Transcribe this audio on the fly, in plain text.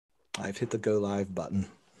I've hit the go live button.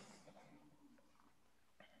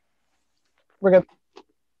 We're good.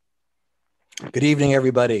 Good evening,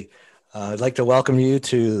 everybody. I'd like to welcome you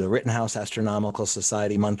to the Rittenhouse Astronomical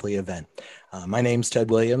Society monthly event. My name's Ted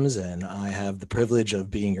Williams, and I have the privilege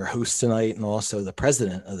of being your host tonight and also the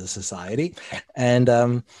president of the society.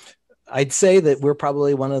 And I'd say that we're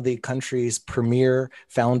probably one of the country's premier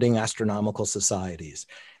founding astronomical societies.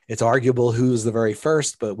 It's arguable who's the very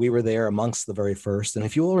first, but we were there amongst the very first. And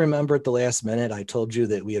if you will remember at the last minute, I told you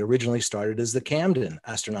that we had originally started as the Camden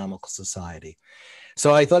Astronomical Society.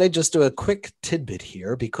 So I thought I'd just do a quick tidbit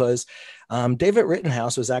here because David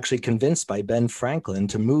Rittenhouse was actually convinced by Ben Franklin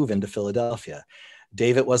to move into Philadelphia.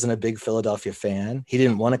 David wasn't a big Philadelphia fan. He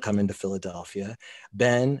didn't want to come into Philadelphia.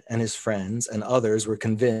 Ben and his friends and others were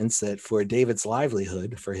convinced that for David's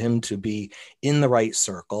livelihood, for him to be in the right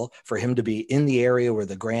circle, for him to be in the area where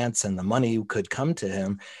the grants and the money could come to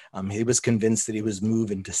him, he was convinced that he was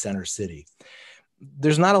moving to Center City.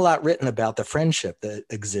 There's not a lot written about the friendship that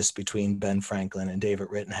exists between Ben Franklin and David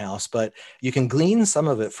Rittenhouse, but you can glean some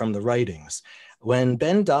of it from the writings. When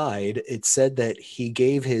Ben died, it said that he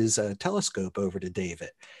gave his telescope over to David.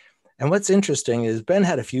 And what's interesting is Ben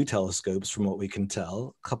had a few telescopes from what we can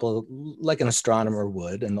tell, a couple like an astronomer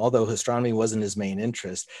would. And although astronomy wasn't his main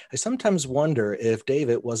interest, I sometimes wonder if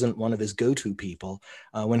David wasn't one of his go-to people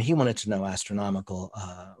when he wanted to know astronomical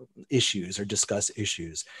issues or discuss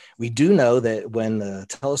issues. We do know that when the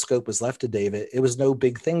telescope was left to David, it was no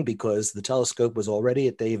big thing because the telescope was already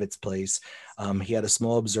at David's place. He had a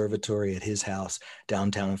small observatory at his house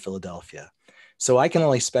downtown in Philadelphia. So I can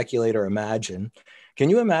only speculate or imagine. Can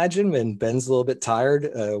you imagine when Ben's a little bit tired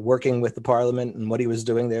working with the parliament and what he was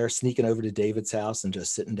doing there, sneaking over to David's house and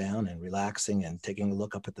just sitting down and relaxing and taking a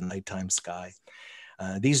look up at the nighttime sky?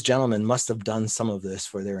 These gentlemen must have done some of this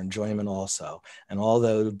for their enjoyment also. And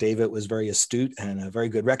although David was very astute and a very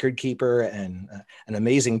good record keeper and an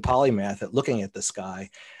amazing polymath at looking at the sky,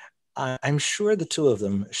 I'm sure the two of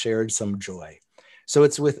them shared some joy. So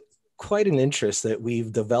it's with quite an interest that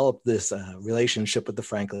we've developed this relationship with the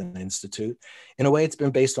Franklin Institute. In a way, it's been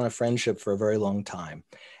based on a friendship for a very long time.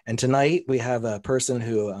 And tonight we have a person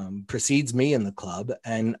who precedes me in the club,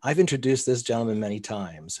 and I've introduced this gentleman many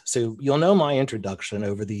times. So you'll know my introduction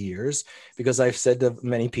over the years because I've said to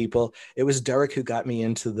many people, it was Derrick who got me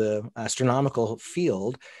into the astronomical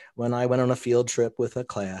field when I went on a field trip with a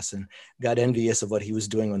class and got envious of what he was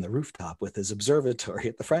doing on the rooftop with his observatory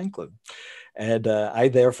at the Franklin. And I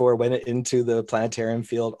therefore went into the planetarium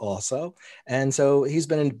field also. And so he's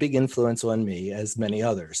been a big influence on me as many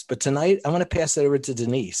others. But tonight I want to pass it over to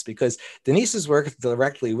Denise because Denise has worked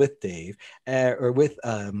directly with Dave or with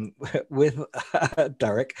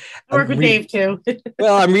Derrick. I work with Dave too.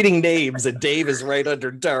 Well, I'm reading names and Dave is right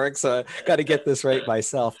under Derrick, so I got to get this right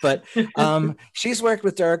myself. But she's worked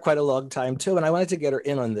with Derrick quite a long time too. And I wanted to get her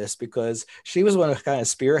in on this because she was one who kind of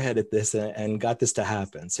spearheaded this and got this to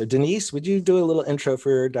happen. So Denise, would you do a little intro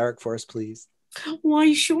for Derrick for us, please?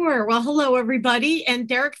 Why, sure. Well, hello, everybody. And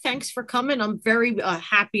Derrick, thanks for coming. I'm very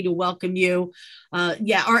happy to welcome you.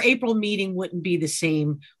 Yeah, our April meeting wouldn't be the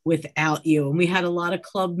same without you. And we had a lot of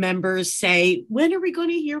club members say, when are we going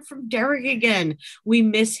to hear from Derrick again? We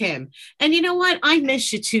miss him. And you know what? I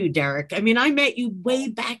miss you too, Derrick. I mean, I met you way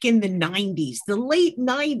back in the 90s, the late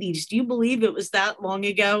 90s. Do you believe it was that long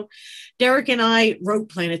ago? Derrick and I wrote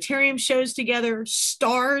planetarium shows together,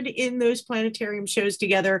 starred in those planetarium shows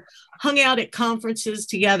together, hung out at conferences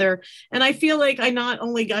together. And I feel like I not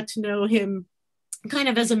only got to know him kind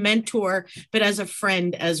of as a mentor, but as a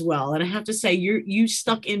friend as well. And I have to say, you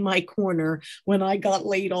stuck in my corner when I got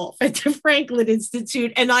laid off at the Franklin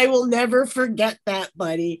Institute. And I will never forget that,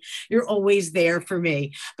 buddy. You're always there for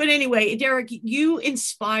me. But anyway, Derrick, you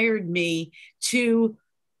inspired me to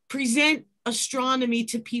present astronomy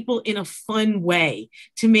to people in a fun way,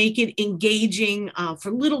 to make it engaging for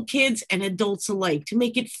little kids and adults alike, to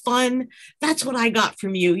make it fun. That's what I got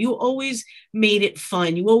from you. You always made it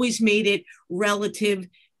fun. You always made it relative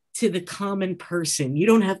to the common person. You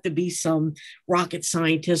don't have to be some rocket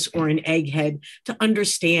scientist or an egghead to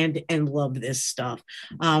understand and love this stuff.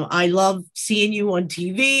 I love seeing you on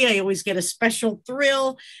TV. I always get a special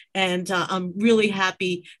thrill, and I'm really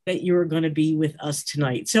happy that you're going to be with us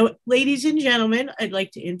tonight. So, ladies and gentlemen, I'd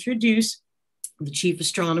like to introduce the chief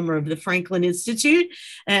astronomer of the Franklin Institute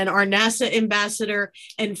and our NASA ambassador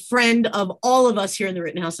and friend of all of us here in the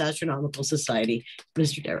Rittenhouse Astronomical Society,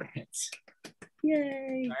 Mr. Derrick Pitts.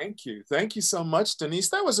 Yay. Thank you. Thank you so much, Denise.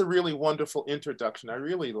 That was a really wonderful introduction. I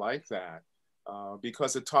really like that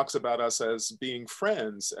because it talks about us as being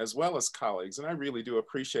friends as well as colleagues. And I really do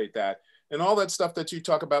appreciate that. And all that stuff that you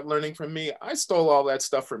talk about learning from me, I stole all that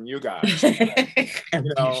stuff from you guys.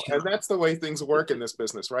 And that's the way things work in this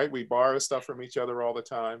business, right? We borrow stuff from each other all the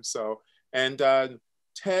time. So, and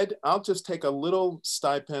Ted, I'll just take a little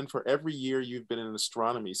stipend for every year you've been in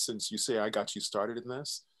astronomy since you say I got you started in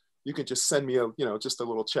this. You can just send me just a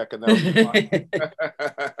little check and that'll be fine.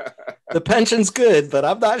 The pension's good, but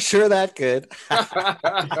I'm not sure that good.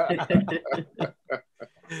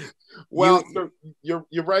 Well,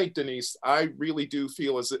 you're right, Denise. I really do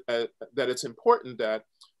feel that it's important that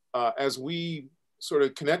as we sort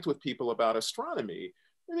of connect with people about astronomy,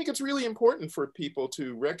 I think it's really important for people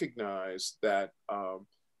to recognize that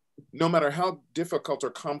no matter how difficult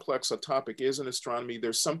or complex a topic is in astronomy,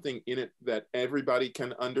 there's something in it that everybody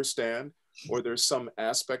can understand, or there's some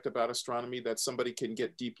aspect about astronomy that somebody can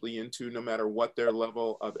get deeply into, no matter what their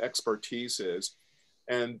level of expertise is.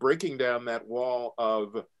 And breaking down that wall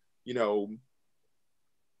of,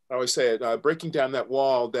 I always say it, breaking down that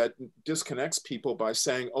wall that disconnects people by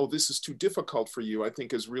saying, oh, this is too difficult for you, I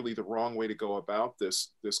think is really the wrong way to go about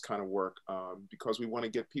this kind of work, because we want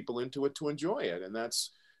to get people into it to enjoy it. And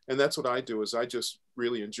that's what I do, is I just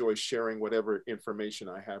really enjoy sharing whatever information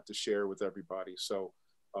I have to share with everybody. So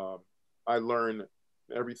I learn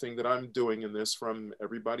everything that I'm doing in this from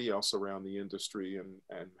everybody else around the industry,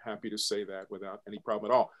 and happy to say that without any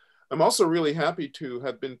problem at all. I'm also really happy to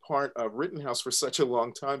have been part of Rittenhouse for such a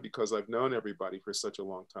long time, because I've known everybody for such a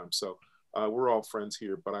long time. So we're all friends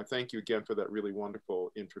here, but I thank you again for that really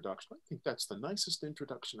wonderful introduction. I think that's the nicest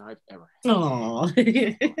introduction I've ever had. Oh,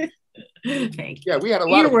 thank you. Yeah, we had a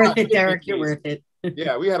lot You're of worth fun. it, Derrick. You're worth it.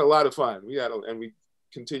 Yeah, we had a lot of fun. And we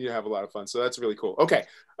continue to have a lot of fun. So that's really cool. Okay.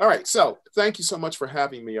 All right. So thank you so much for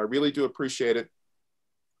having me. I really do appreciate it.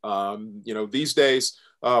 These days,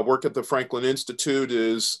 work at the Franklin Institute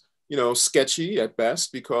is, sketchy at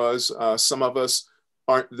best, because some of us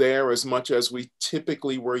aren't there as much as we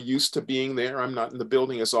typically were used to being there. I'm not in the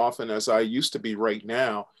building as often as I used to be right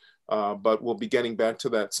now, but we'll be getting back to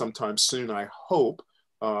that sometime soon, I hope.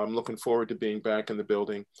 I'm looking forward to being back in the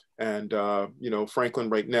building. And, Franklin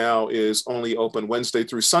right now is only open Wednesday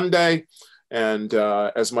through Sunday. And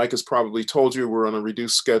as Mike has probably told you, we're on a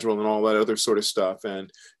reduced schedule and all that other sort of stuff. And,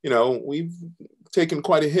 we've taken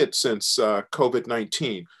quite a hit since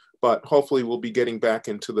COVID-19, but hopefully we'll be getting back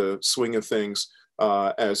into the swing of things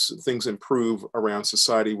as things improve around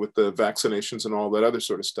society with the vaccinations and all that other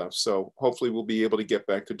sort of stuff. So hopefully we'll be able to get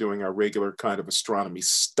back to doing our regular kind of astronomy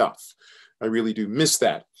stuff. I really do miss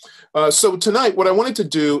that. So tonight, what I wanted to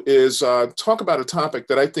do is talk about a topic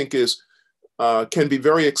that I think can be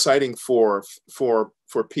very exciting for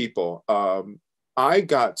people. I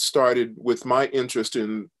got started with my interest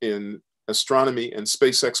in astronomy and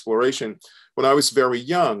space exploration when I was very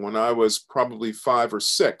young, when I was probably 5 or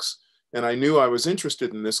 6. And I knew I was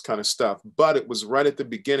interested in this kind of stuff, but it was right at the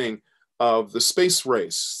beginning of the space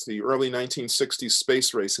race, the early 1960s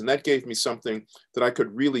space race. And that gave me something that I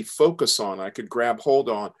could really focus on. I could grab hold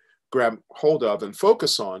of and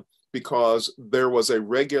focus on, because there was a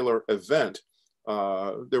regular event.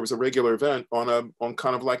 On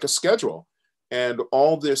kind of like a schedule. And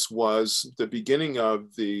all this was the beginning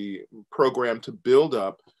of the program to build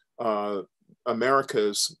up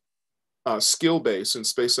America's skill base in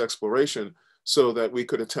space exploration, so that we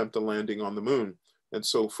could attempt a landing on the moon. And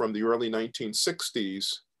so from the early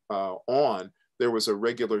 1960s on, there was a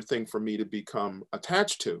regular thing for me to become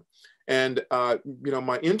attached to. And,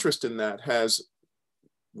 my interest in that has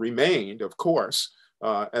remained, of course,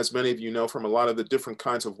 as many of you know from a lot of the different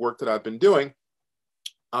kinds of work that I've been doing.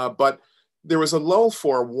 But there was a lull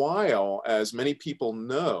for a while, as many people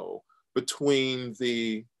know, between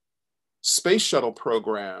the space shuttle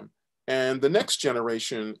program and the next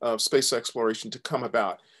generation of space exploration to come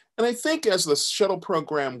about. And I think as the shuttle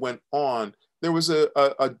program went on, there was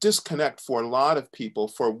a disconnect for a lot of people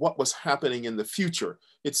for what was happening in the future.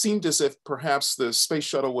 It seemed as if perhaps the space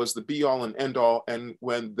shuttle was the be all and end all. And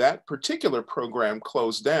when that particular program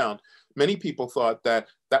closed down, many people thought that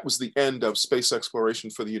that was the end of space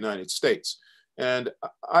exploration for the United States. And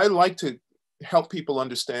I like to help people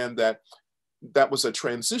understand that that was a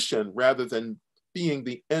transition rather than being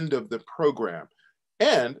the end of the program.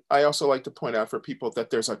 And I also like to point out for people that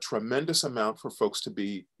there's a tremendous amount for folks to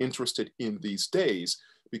be interested in these days,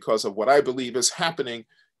 because of what I believe is happening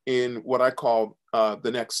in what I call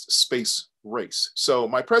the next space race. So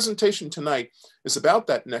my presentation tonight is about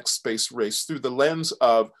that next space race through the lens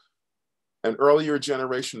of an earlier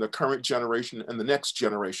generation, the current generation, and the next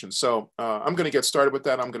generation. So I'm going to get started with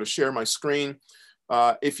that. I'm going to share my screen.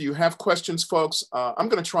 If you have questions, folks, I'm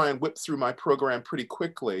going to try and whip through my program pretty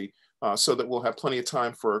quickly, so that we'll have plenty of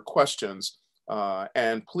time for questions.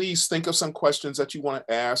 And please think of some questions that you want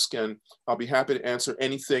to ask, and I'll be happy to answer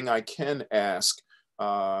anything I can ask.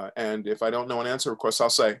 And if I don't know an answer, of course, I'll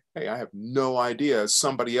say, hey, I have no idea.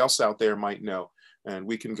 Somebody else out there might know. And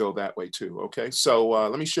we can go that way too, okay? So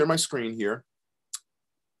let me share my screen here.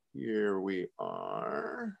 Here we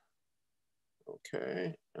are.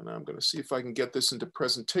 Okay, and I'm gonna see if I can get this into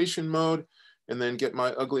presentation mode and then get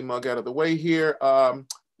my ugly mug out of the way here.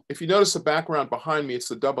 If you notice the background behind me, it's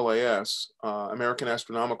the RAS, American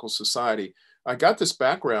Astronomical Society. I got this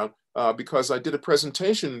background because I did a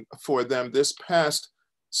presentation for them this past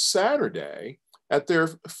Saturday at their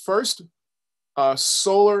first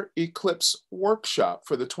solar eclipse workshop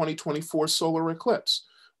for the 2024 solar eclipse.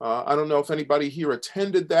 I don't know if anybody here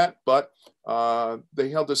attended that, but they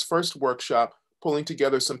held this first workshop, pulling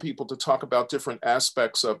together some people to talk about different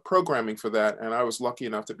aspects of programming for that. And I was lucky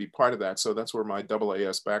enough to be part of that. So that's where my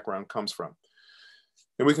RAS background comes from.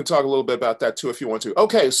 And we can talk a little bit about that too if you want to.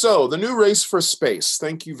 Okay, so the new race for space.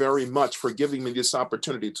 Thank you very much for giving me this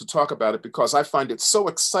opportunity to talk about it, because I find it so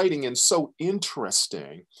exciting and so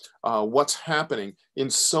interesting what's happening in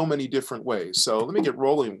so many different ways. So let me get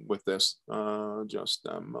rolling with this. Just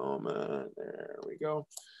a moment. There we go.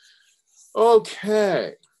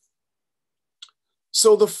 Okay.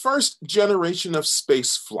 So the first generation of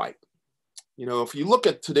space flight. You know, if you look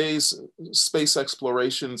at today's space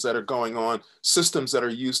explorations that are going on, systems that are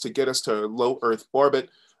used to get us to low Earth orbit,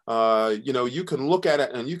 you know, you can look at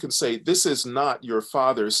it and you can say, this is not your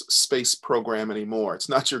father's space program anymore. It's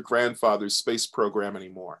not your grandfather's space program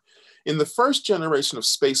anymore. In the first generation of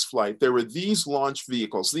space flight, there were these launch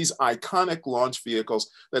vehicles, these iconic launch vehicles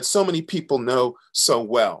that so many people know so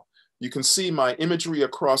well. You can see my imagery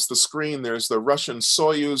across the screen. There's the Russian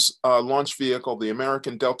Soyuz launch vehicle, the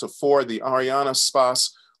American Delta IV, the Arianespace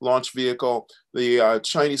launch vehicle, the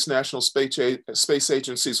Chinese National Space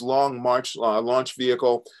Agency's Long March launch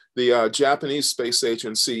vehicle, the Japanese Space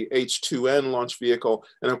Agency H2N launch vehicle,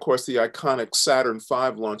 and of course the iconic Saturn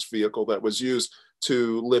V launch vehicle that was used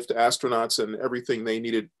to lift astronauts and everything they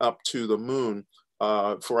needed up to the moon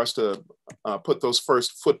for us to put those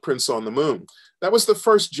first footprints on the moon. That was the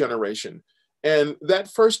first generation. And that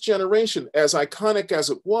first generation, as iconic as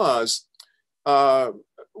it was,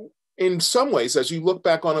 in some ways, as you look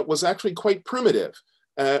back on it, was actually quite primitive.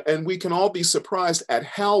 And we can all be surprised at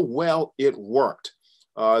how well it worked.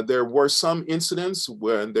 There were some incidents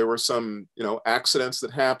when there were some, you know, accidents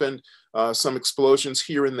that happened, some explosions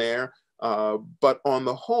here and there. But on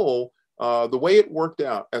the whole, the way it worked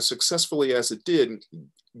out as successfully as it did,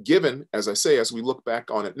 given, as I say, as we look back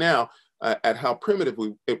on it now, at how primitive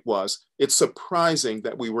it was, it's surprising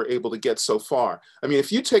that we were able to get so far. I mean,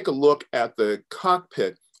 if you take a look at the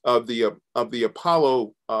cockpit of the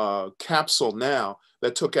Apollo capsule now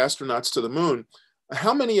that took astronauts to the moon,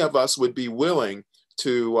 how many of us would be willing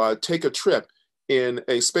to take a trip in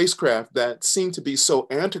a spacecraft that seemed to be so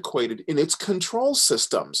antiquated in its control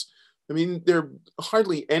systems? I mean, there are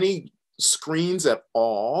hardly any screens at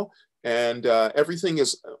all. And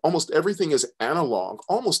almost everything is analog.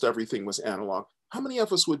 Almost everything was analog. How many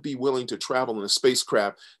of us would be willing to travel in a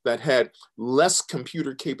spacecraft that had less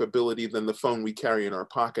computer capability than the phone we carry in our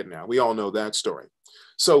pocket now? We all know that story.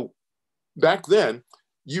 So back then,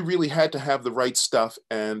 you really had to have the right stuff.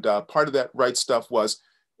 And part of that right stuff was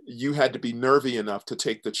you had to be nervy enough to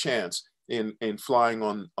take the chance in flying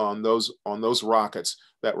on those rockets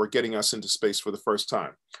that were getting us into space for the first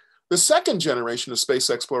time. The second generation of space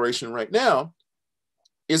exploration right now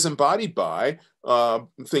is embodied by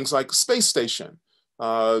things like space station,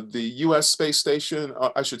 the US space station,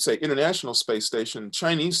 I should say International Space Station,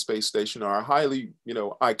 Chinese space station are highly, you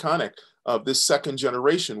know, iconic of this second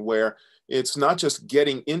generation, where it's not just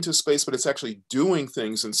getting into space, but it's actually doing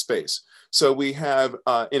things in space. So we have,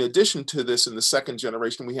 in addition to this, in the second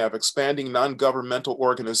generation, we have expanding non-governmental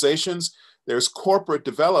organizations. There's corporate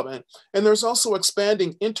development, and there's also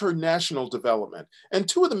expanding international development. And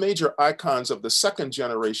two of the major icons of the second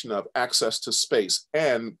generation of access to space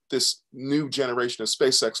and this new generation of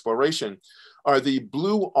space exploration are the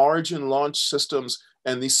Blue Origin launch systems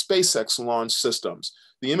and the SpaceX launch systems.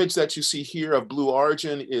 The image that you see here of Blue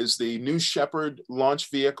Origin is the New Shepard launch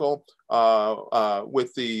vehicle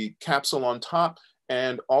with the capsule on top.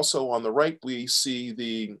 And also on the right, we see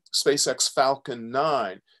the SpaceX Falcon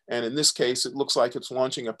 9. And in this case, it looks like it's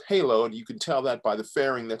launching a payload. You can tell that by the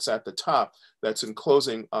fairing that's at the top that's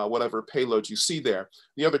enclosing whatever payload you see there.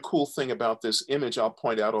 The other cool thing about this image I'll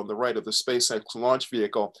point out on the right of the SpaceX launch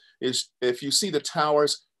vehicle is if you see the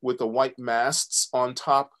towers with the white masts on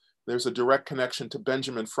top, there's a direct connection to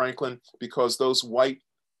Benjamin Franklin, because those white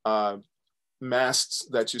masts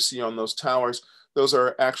that you see on those towers, those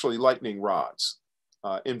are actually lightning rods.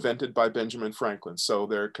 Invented by Benjamin Franklin. So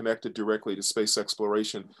they're connected directly to space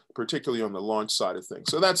exploration, particularly on the launch side of things.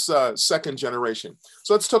 So that's second generation.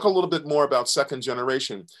 So let's talk a little bit more about second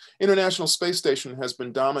generation. International Space Station has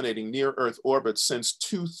been dominating near Earth orbit since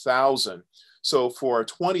 2000. So for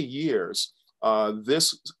 20 years,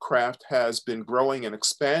 this craft has been growing and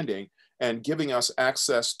expanding and giving us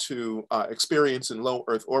access to experience in low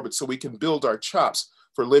Earth orbit so we can build our chops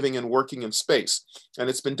for living and working in space. And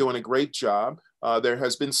it's been doing a great job. There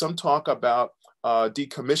has been some talk about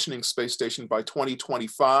decommissioning space station by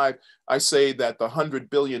 2025. I say that the $100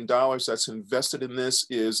 billion that's invested in this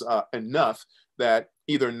is enough that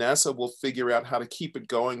either NASA will figure out how to keep it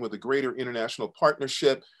going with a greater international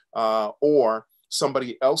partnership, or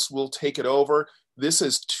somebody else will take it over. This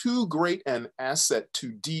is too great an asset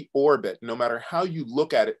to deorbit, no matter how you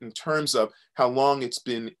look at it in terms of how long it's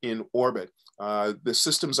been in orbit. The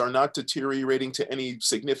systems are not deteriorating to any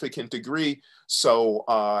significant degree. So,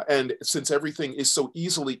 and since everything is so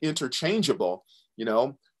easily interchangeable, you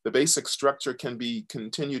know, the basic structure can be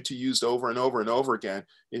continued to use over and over and over again,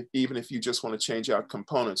 even if you just want to change out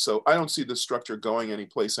components. So I don't see this structure going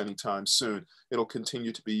anyplace anytime soon. It'll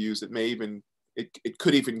continue to be used. It may even, it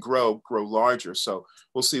could even grow larger. So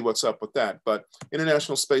we'll see what's up with that. But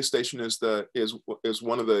International Space Station is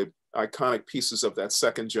one of the iconic pieces of that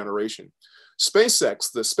second generation.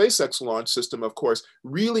 SpaceX, the SpaceX launch system, of course,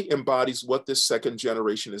 really embodies what this second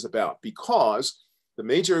generation is about, because the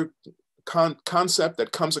major concept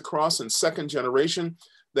that comes across in second generation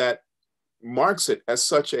that marks it as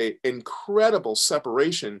such an incredible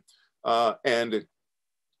separation and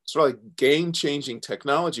sort of game-changing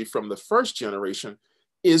technology from the first generation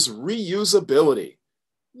is reusability.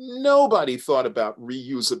 Nobody thought about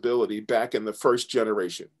reusability back in the first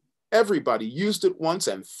generation. Everybody used it once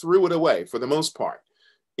and threw it away for the most part.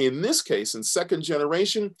 In this case, in second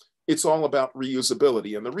generation, it's all about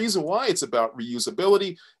reusability. And the reason why it's about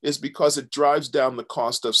reusability is because it drives down the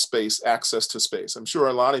cost of space, access to space. I'm sure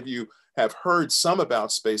a lot of you have heard some about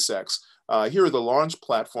SpaceX. Here are the launch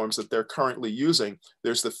platforms that they're currently using.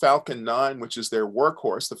 There's the Falcon 9, which is their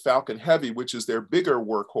workhorse, the Falcon Heavy, which is their bigger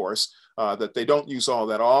workhorse that they don't use all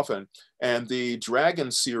that often, and the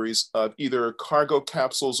Dragon series of either cargo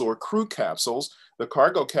capsules or crew capsules. The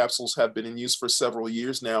cargo capsules have been in use for several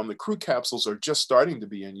years now, and the crew capsules are just starting to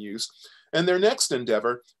be in use. And their next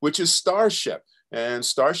endeavor, which is Starship. And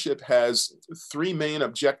Starship has three main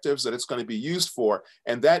objectives that it's going to be used for.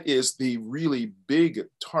 And that is the really big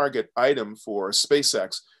target item for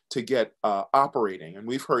SpaceX to get operating. And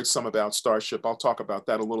we've heard some about Starship. I'll talk about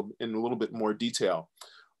that in a little bit more detail.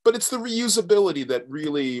 But it's the reusability that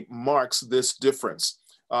really marks this difference.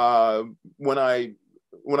 When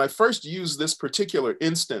I first used this particular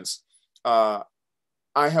instance, I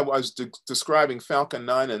was describing Falcon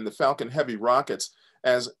 9 and the Falcon Heavy rockets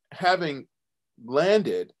as having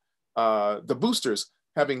landed, the boosters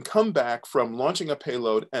having come back from launching a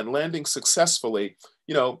payload and landing successfully,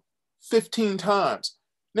 15 times.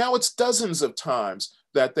 Now it's dozens of times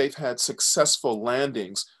that they've had successful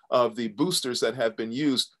landings of the boosters that have been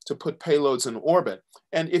used to put payloads in orbit.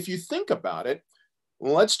 And if you think about it,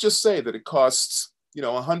 let's just say that it costs,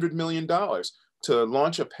 $100 million to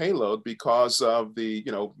launch a payload because of the,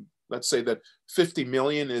 let's say that 50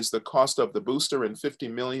 million is the cost of the booster and 50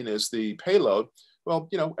 million is the payload. Well,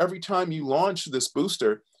 every time you launch this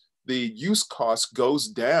booster, the use cost goes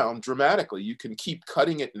down dramatically. You can keep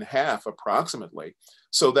cutting it in half approximately,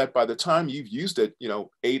 so that by the time you've used it,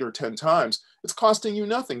 8 or 10 times, it's costing you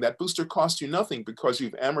nothing. That booster costs you nothing because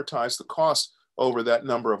you've amortized the cost over that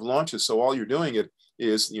number of launches. So all you're doing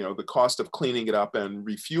is, the cost of cleaning it up and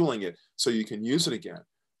refueling it so you can use it again.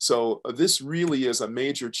 So this really is a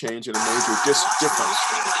major change and a major difference.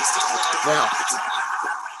 Now,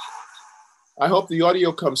 I hope the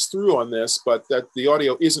audio comes through on this, but that the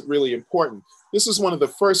audio isn't really important. This is one of the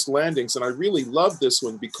first landings, and I really love this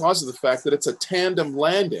one because of the fact that it's a tandem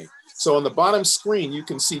landing. So on the bottom screen, you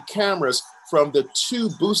can see cameras from the two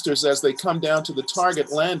boosters as they come down to the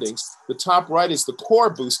target landings. The top right is the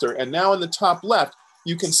core booster, and now in the top left,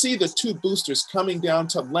 you can see the two boosters coming down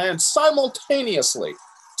to land simultaneously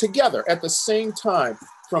together at the same time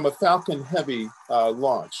from a Falcon Heavy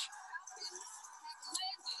launch.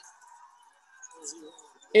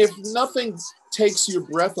 If nothing takes your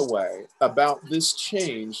breath away about this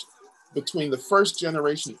change between the first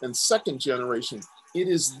generation and second generation, it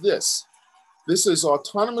is this. This is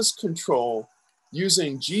autonomous control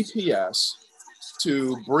using GPS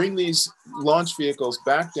to bring these launch vehicles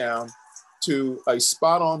back down to a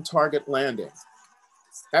spot-on target landing.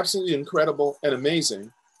 Absolutely incredible and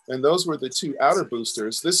amazing. And those were the two outer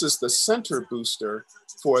boosters. This is the center booster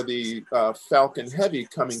for the Falcon Heavy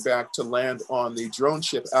coming back to land on the drone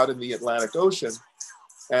ship out in the Atlantic Ocean.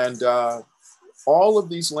 And all of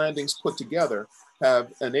these landings put together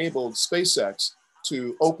have enabled SpaceX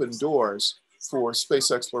to open doors for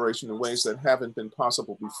space exploration in ways that haven't been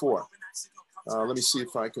possible before. Let me see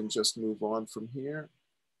if I can just move on from here.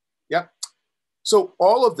 Yeah. So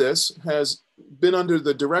all of this has been under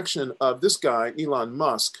the direction of this guy, Elon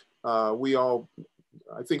Musk. I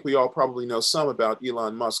think we all probably know some about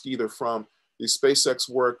Elon Musk, either from the SpaceX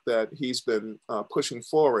work that he's been pushing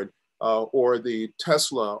forward, or the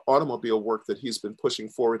Tesla automobile work that he's been pushing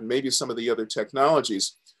forward, and maybe some of the other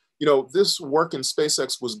technologies. You know, this work in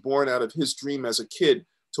SpaceX was born out of his dream as a kid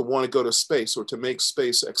to want to go to space or to make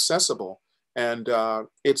space accessible. And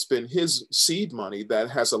it's been his seed money that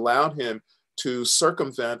has allowed him to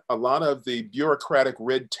circumvent a lot of the bureaucratic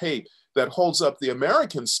red tape that holds up the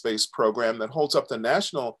American space program, that holds up the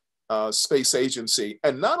National Space Agency,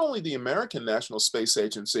 and not only the American National Space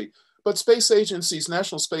Agency, but space agencies,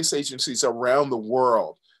 national space agencies around the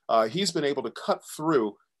world. He's been able to cut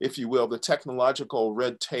through, if you will, the technological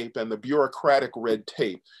red tape and the bureaucratic red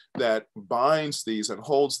tape that binds these and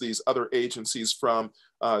holds these other agencies from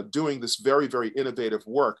doing this very, very innovative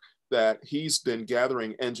work that he's been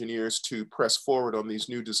gathering engineers to press forward on these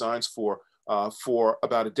new designs for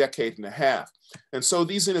about a decade and a half. And so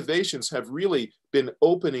these innovations have really been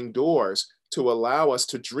opening doors to allow us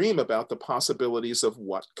to dream about the possibilities of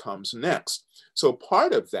what comes next. So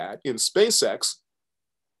part of that in SpaceX,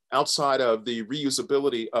 outside of the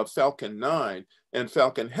reusability of Falcon 9 and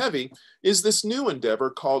Falcon Heavy, is this new endeavor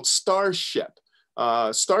called Starship.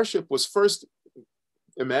 Starship was first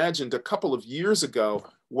imagined a couple of years ago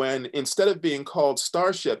when, instead of being called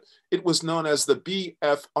Starship, it was known as the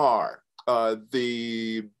BFR.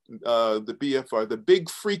 The BFR, the big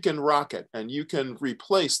freaking rocket, and you can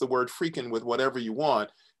replace the word freaking with whatever you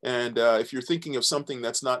want. And if you're thinking of something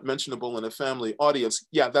that's not mentionable in a family audience,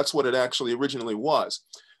 yeah, that's what it actually originally was.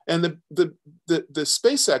 And the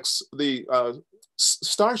SpaceX, the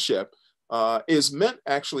Starship, is meant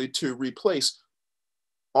actually to replace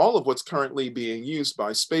all of what's currently being used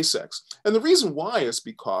by SpaceX. And the reason why is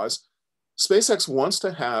because SpaceX wants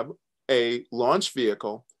to have a launch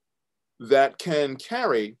vehicle that can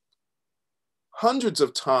carry hundreds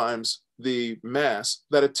of times the mass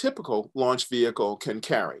that a typical launch vehicle can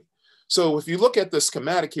carry. So if you look at the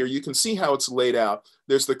schematic here, you can see how it's laid out.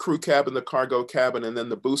 There's the crew cabin, the cargo cabin, and then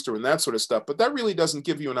the booster and that sort of stuff. But that really doesn't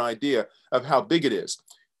give you an idea of how big it is.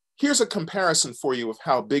 Here's a comparison for you of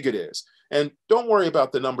how big it is. And don't worry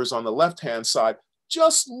about the numbers on the left-hand side.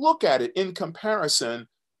 Just look at it in comparison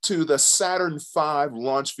to the Saturn V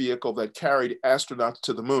launch vehicle that carried astronauts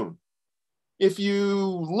to the moon. If you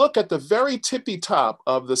look at the very tippy top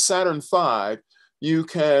of the Saturn V, you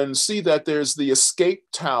can see that there's the escape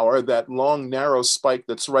tower, that long, narrow spike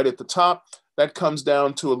that's right at the top. That comes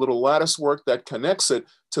down to a little lattice work that connects it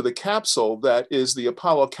to the capsule that is the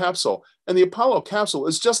Apollo capsule. And the Apollo capsule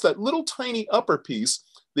is just that little tiny upper piece.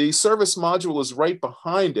 The service module is right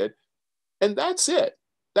behind it. And that's it.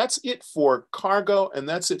 That's it for cargo, and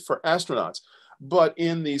that's it for astronauts. But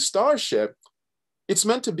in the Starship, it's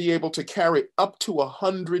meant to be able to carry up to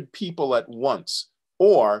 100 people at once,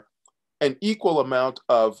 or an equal amount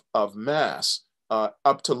of mass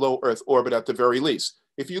up to low Earth orbit at the very least.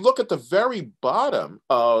 If you look at the very bottom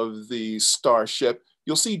of the Starship,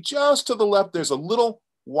 you'll see just to the left, there's a little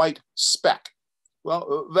white speck.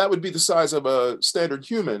 Well, that would be the size of a standard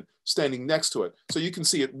human standing next to it. So you can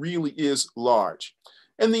see it really is large.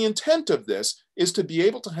 And the intent of this is to be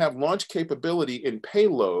able to have launch capability in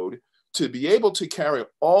payload, to be able to carry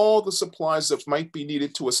all the supplies that might be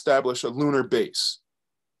needed to establish a lunar base.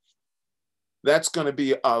 That's going to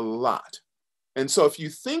be a lot. And so if you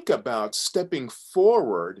think about stepping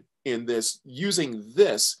forward in this, using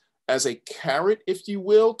this as a carrot, if you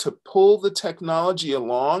will, to pull the technology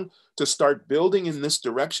along, to start building in this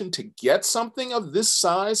direction, to get something of this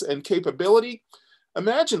size and capability,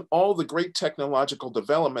 imagine all the great technological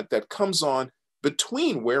development that comes on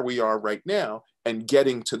between where we are right now and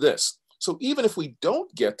getting to this. So even if we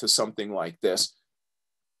don't get to something like this,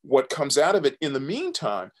 what comes out of it in the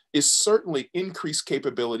meantime is certainly increased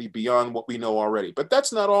capability beyond what we know already. But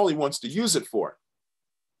that's not all he wants to use it for.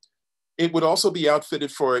 It would also be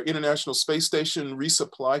outfitted for International Space Station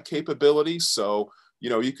resupply capability. So,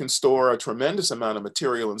 you can store a tremendous amount of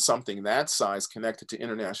material in something that size connected to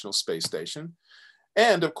International Space Station.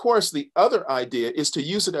 And of course, the other idea is to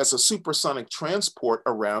use it as a supersonic transport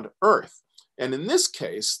around Earth. And in this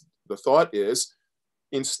case, the thought is,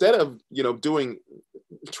 instead of doing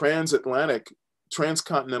transatlantic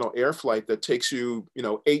transcontinental air flight that takes you,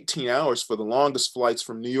 18 hours for the longest flights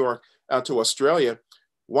from New York out to Australia,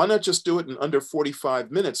 why not just do it in under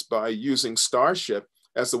 45 minutes by using Starship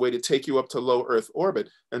as the way to take you up to low Earth orbit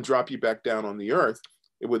and drop you back down on the Earth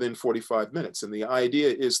within 45 minutes? And the idea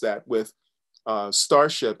is that with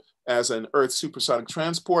Starship as an Earth supersonic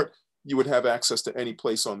transport, you would have access to any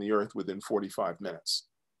place on the Earth within 45 minutes.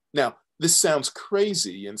 Now, this sounds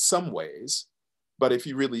crazy in some ways, but if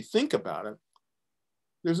you really think about it,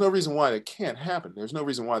 there's no reason why that can't happen. There's no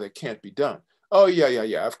reason why that can't be done. Oh,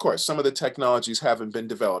 yeah. Of course, some of the technologies haven't been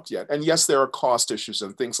developed yet. And yes, there are cost issues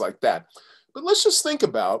and things like that. But let's just think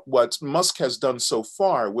about what Musk has done so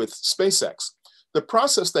far with SpaceX. The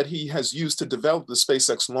process that he has used to develop the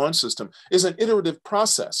SpaceX launch system is an iterative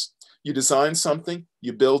process. You design something,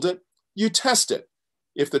 you build it, you test it.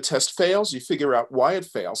 If the test fails, you figure out why it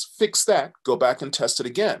fails, fix that, go back and test it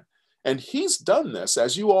again. And he's done this,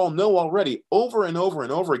 as you all know already, over and over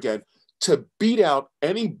and over again to beat out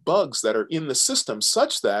any bugs that are in the system,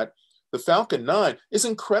 such that the Falcon 9 is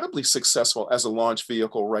incredibly successful as a launch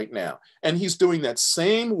vehicle right now. And he's doing that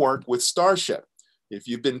same work with Starship. If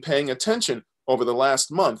you've been paying attention over the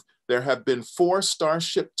last month, there have been 4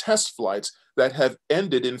 Starship test flights that have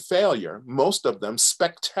ended in failure, most of them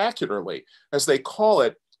spectacularly, as they call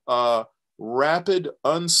it, rapid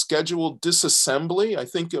unscheduled disassembly, I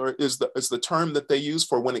think is the term that they use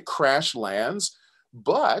for when it crash lands.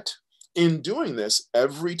 But in doing this,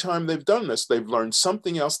 every time they've done this, they've learned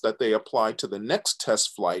something else that they apply to the next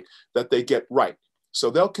test flight that they get right. So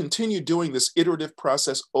they'll continue doing this iterative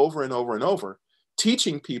process over and over and over,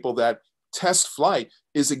 teaching people that test flight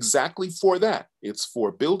is exactly for that. It's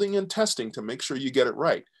for building and testing to make sure you get it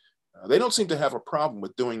right. They don't seem to have a problem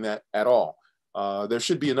with doing that at all. There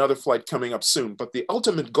should be another flight coming up soon, but the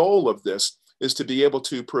ultimate goal of this is to be able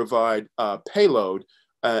to provide payload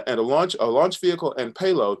and a launch vehicle and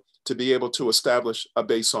payload to be able to establish a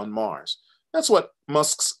base on Mars. That's what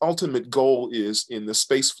Musk's ultimate goal is in the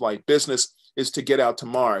space flight business, is to get out to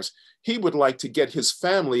Mars. He would like to get his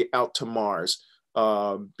family out to Mars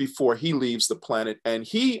before he leaves the planet. And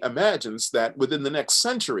he imagines that within the next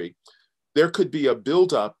century, there could be a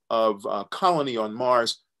buildup of a colony on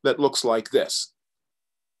Mars that looks like this.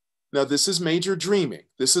 Now, this is major dreaming.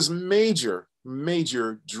 This is major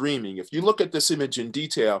dreaming. If you look at this image in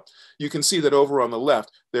detail, you can see that over on the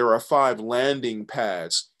left, there are 5 landing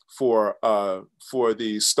pads for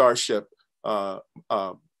the Starship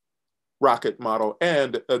rocket model,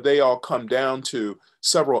 and they all come down to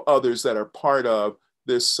several others that are part of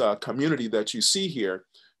this community that you see here.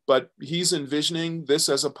 But he's envisioning this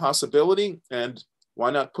as a possibility, and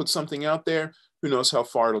why not put something out there? Who knows how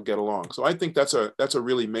far it'll get along. So I think that's a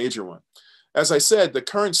really major one. As I said, the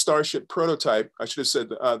current Starship prototype, I should have said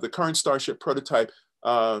the current Starship prototype,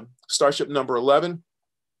 Starship number 11,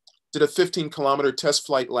 did a 15-kilometer test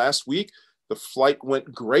flight last week. The flight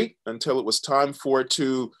went great until it was time for it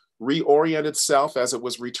to reorient itself as it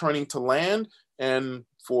was returning to land. And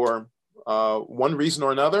for one reason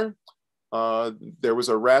or another, there was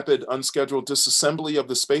a rapid unscheduled disassembly of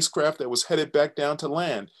the spacecraft that was headed back down to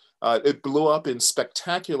land. It blew up in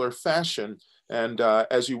spectacular fashion. And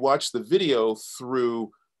as you watch the video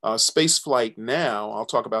through Spaceflight Now, I'll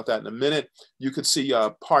talk about that in a minute, you could see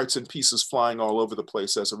parts and pieces flying all over the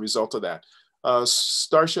place as a result of that.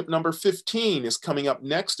 Starship number 15 is coming up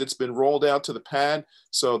next. It's been rolled out to the pad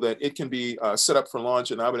so that it can be set up for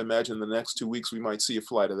launch. And I would imagine in the next 2 weeks, we might see a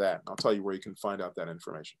flight of that. I'll tell you where you can find out that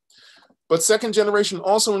information. But second generation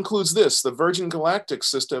also includes this, the Virgin Galactic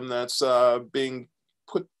system that's being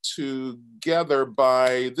put together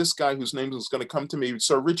by this guy whose name is going to come to me,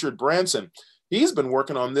 Sir Richard Branson. He's been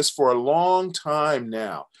working on this for a long time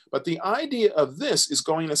now. But the idea of this is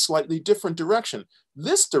going in a slightly different direction.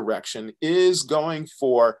 This direction is going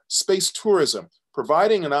for space tourism,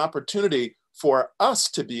 providing an opportunity for us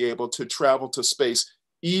to be able to travel to space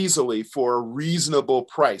easily for a reasonable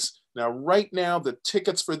price. Now, right now, the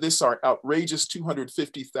tickets for this are outrageous,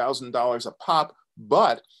 $250,000 a pop,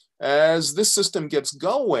 but as this system gets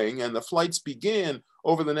going and the flights begin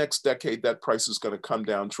over the next decade, that price is going to come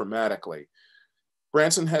down dramatically.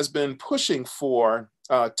 Branson has been pushing for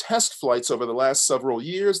test flights over the last several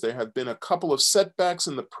years. There have been a couple of setbacks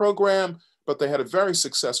in the program, but they had a very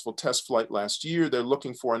successful test flight last year. They're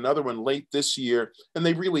looking for another one late this year, and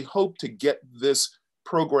they really hope to get this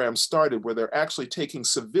program started where they're actually taking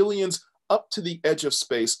civilians up to the edge of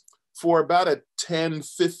space for about a 10,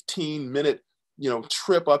 15-minute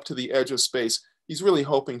trip up to the edge of space. He's really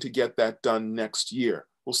hoping to get that done next year.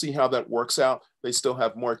 We'll see how that works out. They still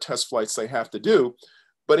have more test flights they have to do.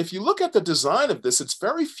 But if you look at the design of this, it's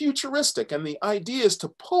very futuristic. And the idea is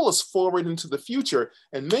to pull us forward into the future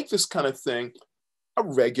and make this kind of thing a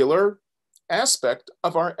regular aspect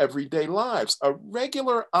of our everyday lives, a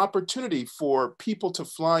regular opportunity for people to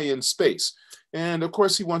fly in space. And of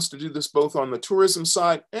course, he wants to do this both on the tourism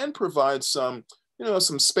side and provide some,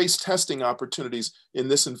 some space testing opportunities in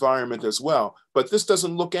this environment as well. But this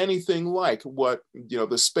doesn't look anything like what,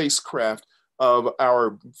 the spacecraft of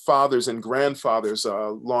our fathers and grandfathers'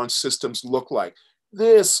 launch systems look like.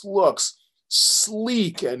 This looks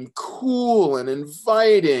sleek and cool and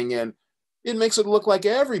inviting, and it makes it look like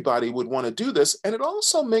everybody would want to do this. And it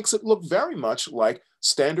also makes it look very much like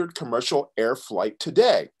standard commercial air flight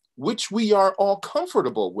today, which we are all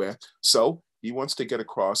comfortable with. So he wants to get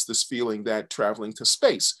across this feeling that traveling to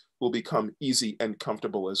space will become easy and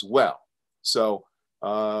comfortable as well. So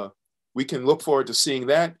we can look forward to seeing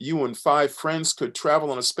that. You and 5 friends could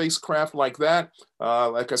travel on a spacecraft like that.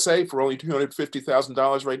 Like I say, for only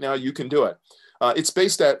 $250,000 right now, you can do it. It's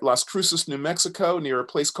based at Las Cruces, New Mexico, near a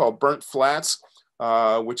place called Burnt Flats,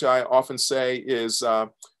 which I often say is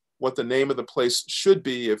what the name of the place should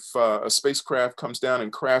be if a spacecraft comes down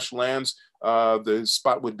and crash lands. The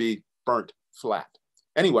spot would be Burnt Flat.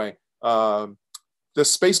 Anyway, the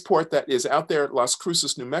spaceport that is out there at Las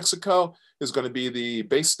Cruces, New Mexico, is going to be the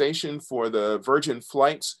base station for the Virgin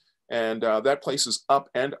flights. And that place is up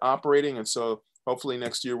and operating. And so hopefully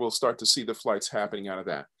next year we'll start to see the flights happening out of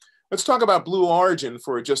that. Let's talk about Blue Origin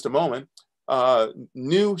for just a moment.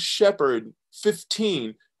 New Shepard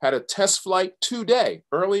 15 had a test flight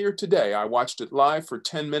earlier today. I watched it live for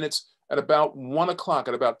 10 minutes at about 1 o'clock,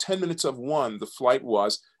 at about 10 minutes of 1, the flight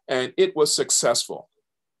was, and it was successful.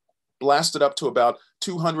 Blasted up to about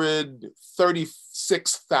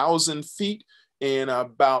 236,000 feet in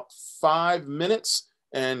about 5 minutes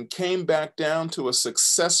and came back down to a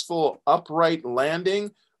successful upright landing.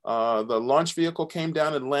 The launch vehicle came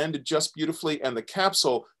down and landed just beautifully, and the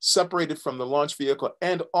capsule separated from the launch vehicle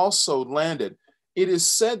and also landed. It is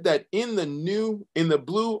said that in the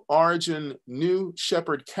Blue Origin New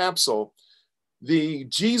Shepard capsule, the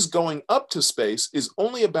G's going up to space is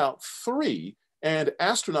only about 3, and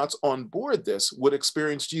astronauts on board this would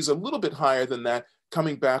experience G's a little bit higher than that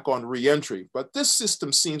coming back on re-entry. But this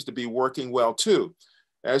system seems to be working well too.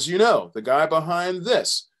 As you know, the guy behind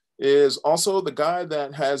this is also the guy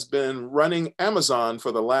that has been running Amazon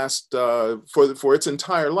for the last, for its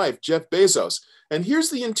entire life, Jeff Bezos. And here's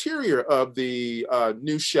the interior of the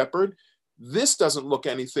New Shepard. This doesn't look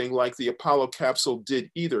anything like the Apollo capsule did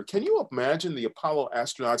either. Can you imagine the Apollo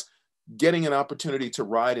astronauts getting an opportunity to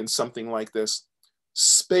ride in something like this?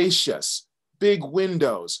 Spacious, big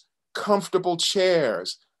windows, comfortable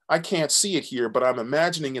chairs. I can't see it here, but I'm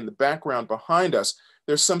imagining in the background behind us,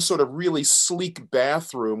 there's some sort of really sleek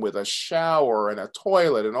bathroom with a shower and a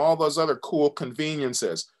toilet and all those other cool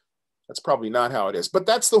conveniences. That's probably not how it is, but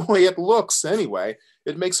that's the way it looks anyway.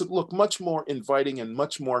 It makes it look much more inviting and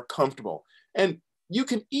much more comfortable. And you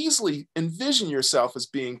can easily envision yourself as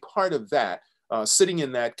being part of that, sitting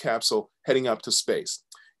in that capsule, heading up to space.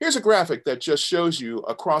 Here's a graphic that just shows you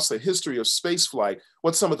across the history of spaceflight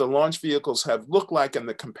what some of the launch vehicles have looked like and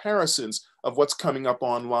the comparisons of what's coming up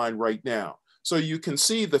online right now. So you can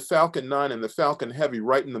see the Falcon 9 and the Falcon Heavy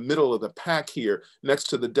right in the middle of the pack here next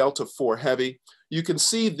to the Delta IV Heavy. You can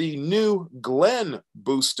see the new Glenn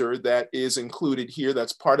booster that is included here.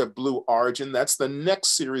 That's part of Blue Origin. That's the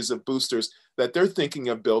next series of boosters that they're thinking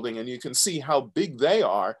of building. And you can see how big they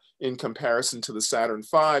are in comparison to the Saturn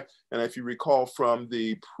V. And if you recall from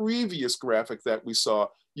the previous graphic that we saw,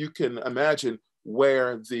 you can imagine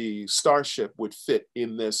where the Starship would fit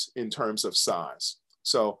in this in terms of size.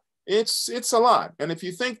 So it's a lot. And if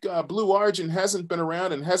you think Blue Origin hasn't been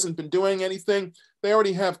around and hasn't been doing anything, they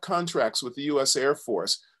already have contracts with the US Air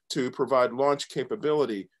Force to provide launch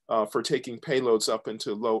capability for taking payloads up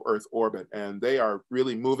into low Earth orbit. And they are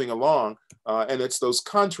really moving along. And it's those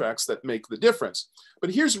contracts that make the difference.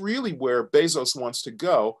 But here's really where Bezos wants to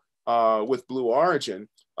go with Blue Origin,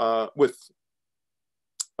 with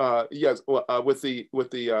the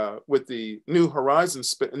New Horizon,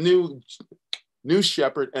 New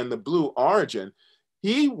Shepard and the Blue Origin.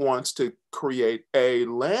 He wants to create a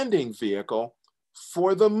landing vehicle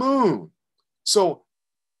for the moon. So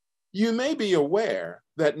you may be aware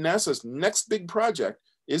that NASA's next big project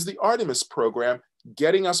is the Artemis program,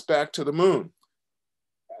 getting us back to the moon.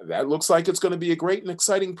 That looks like it's going to be a great and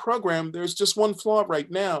exciting program. There's just one flaw right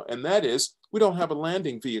now, and that is we don't have a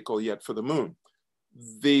landing vehicle yet for the moon.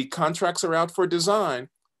 The contracts are out for design,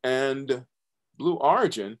 and Blue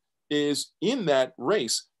Origin is in that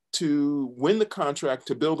race to win the contract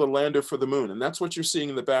to build a lander for the moon. And that's what you're seeing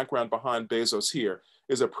in the background behind Bezos here,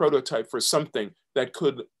 is a prototype for something that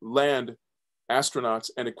could land astronauts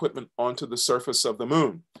and equipment onto the surface of the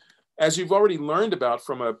moon. As you've already learned about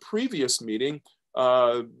from a previous meeting,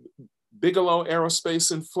 Bigelow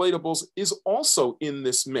Aerospace Inflatables is also in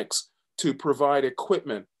this mix to provide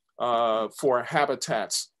equipment for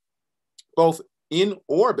habitats, both in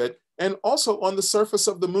orbit and also on the surface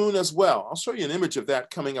of the moon as well. I'll show you an image of that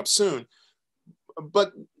coming up soon.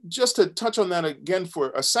 But just to touch on that again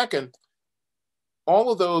for a second,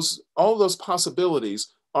 all of those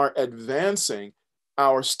possibilities are advancing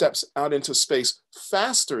our steps out into space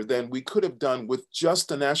faster than we could have done with just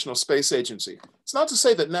the National Space Agency. It's not to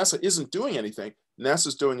say that NASA isn't doing anything.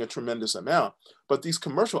 NASA's doing a tremendous amount, but these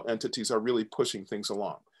commercial entities are really pushing things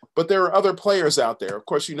along. But there are other players out there. Of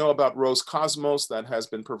course, you know about Roscosmos that has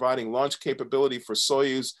been providing launch capability for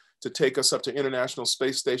Soyuz to take us up to International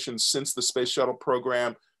Space Station since the Space Shuttle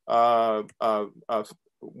program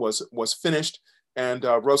was finished. And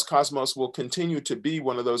Roscosmos will continue to be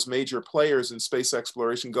one of those major players in space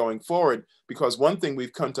exploration going forward, because one thing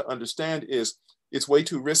we've come to understand is it's way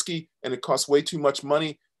too risky and it costs way too much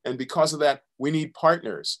money. And because of that, we need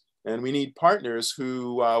partners. And we need partners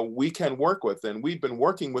who we can work with. And we've been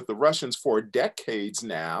working with the Russians for decades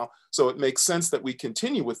now, so it makes sense that we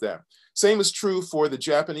continue with them. Same is true for the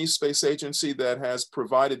Japanese Space Agency that has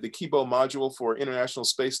provided the Kibo module for International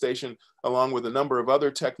Space Station, along with a number of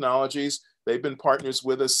other technologies. They've been partners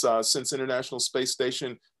with us since International Space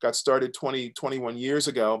Station got started 21 years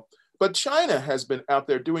ago. But China has been out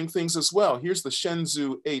there doing things as well. Here's the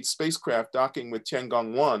Shenzhou 8 spacecraft docking with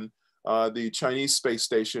Tiangong-1, the Chinese space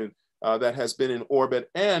station that has been in orbit.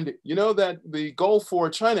 And you know that the goal for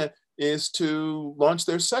China is to launch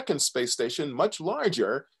their second space station, much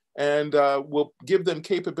larger, and will give them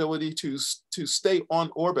capability to stay on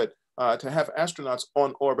orbit, to have astronauts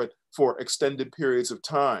on orbit for extended periods of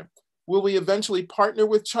time. Will we eventually partner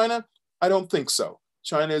with China? I don't think so.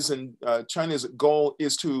 China's goal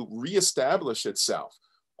is to reestablish itself,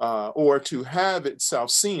 or to have itself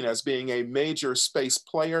seen as being a major space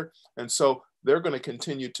player. And so they're going to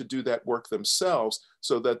continue to do that work themselves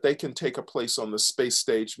so that they can take a place on the space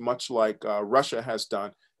stage, much like Russia has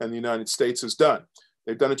done and the United States has done.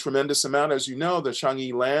 They've done a tremendous amount. As you know, the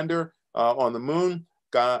Chang'e lander on the moon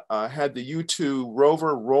had the U-2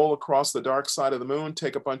 rover roll across the dark side of the moon,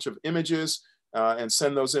 take a bunch of images, and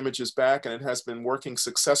send those images back. And it has been working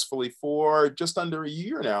successfully for just under a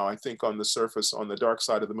year now, I think, on the surface, on the dark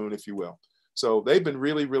side of the moon, if you will. So they've been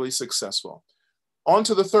really, really successful. On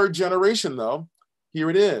to the third generation, though. Here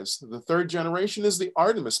it is. The third generation is the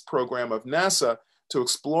Artemis program of NASA to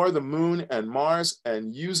explore the moon and Mars,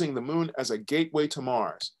 and using the moon as a gateway to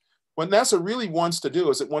Mars. What NASA really wants to do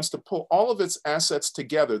is it wants to pull all of its assets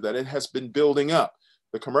together that it has been building up.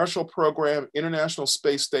 The commercial program, International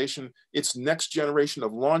Space Station, its next generation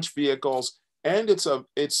of launch vehicles, and its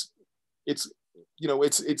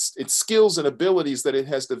skills and abilities that it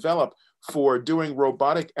has developed for doing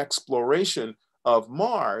robotic exploration of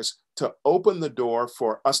Mars, to open the door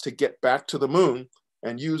for us to get back to the moon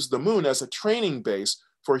and use the moon as a training base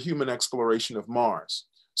for human exploration of Mars.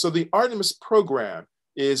 So the Artemis program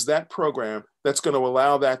is that program that's going to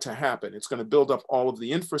allow that to happen. It's going to build up all of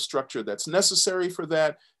the infrastructure that's necessary for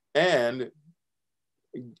that and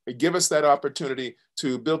give us that opportunity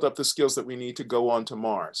to build up the skills that we need to go on to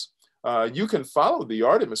Mars. You can follow the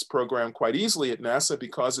Artemis program quite easily at NASA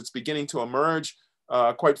because it's beginning to emerge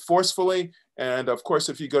quite forcefully. And of course,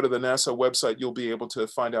 if you go to the NASA website, you'll be able to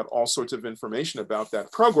find out all sorts of information about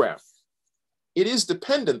that program. It is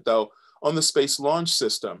dependent, though, on the Space Launch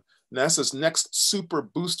System, NASA's next super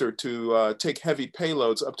booster to take heavy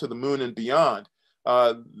payloads up to the moon and beyond.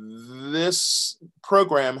 This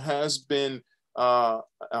program has been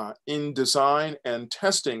in design and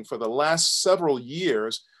testing for the last several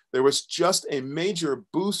years. There was just a major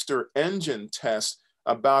booster engine test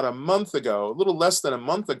about a month ago, a little less than a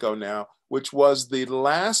month ago now, which was the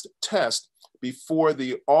last test before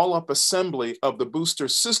the all-up assembly of the booster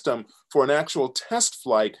system for an actual test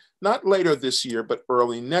flight, not later this year, but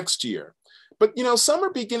early next year. But, you know, some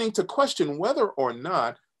are beginning to question whether or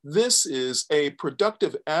not this is a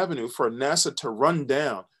productive avenue for NASA to run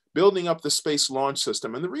down, building up the Space Launch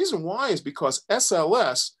System. And the reason why is because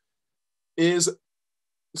SLS is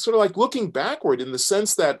sort of like looking backward in the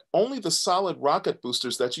sense that only the solid rocket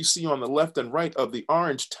boosters that you see on the left and right of the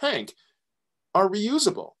orange tank are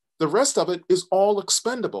reusable. The rest of it is all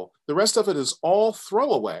expendable. The rest of it is all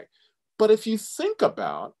throwaway. But if you think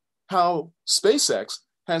about how SpaceX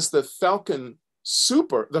has the Falcon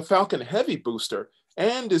Heavy booster,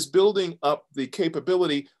 and is building up the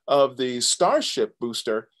capability of the Starship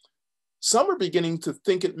booster, some are beginning to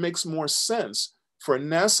think it makes more sense for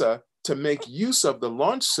NASA to make use of the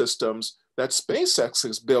launch systems that SpaceX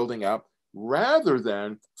is building up rather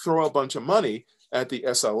than throw a bunch of money at the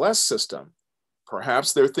SLS system.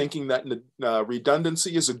 Perhaps they're thinking that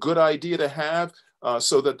redundancy is a good idea to have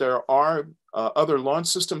so that there are other launch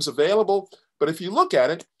systems available. But if you look at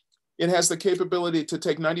it, it has the capability to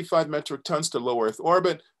take 95 metric tons to low Earth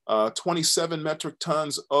orbit, 27 metric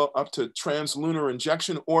tons up to translunar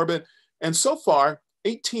injection orbit. And so far,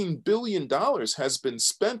 $18 billion has been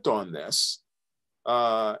spent on this.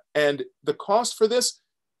 And the cost for this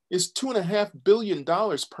is $2.5 billion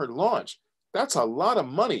per launch. That's a lot of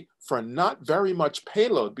money for not very much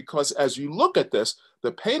payload, because as you look at this,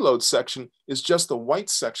 the payload section is just the white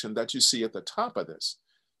section that you see at the top of this.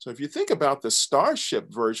 So if you think about the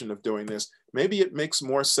Starship version of doing this, maybe it makes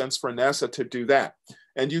more sense for NASA to do that.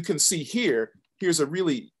 And you can see here, here's a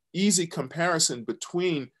really easy comparison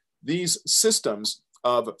between these systems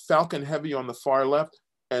of Falcon Heavy on the far left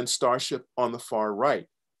and Starship on the far right.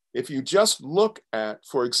 If you just look at,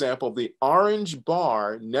 for example, the orange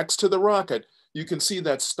bar next to the rocket, you can see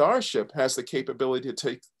that Starship has the capability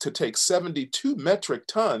to take 72 metric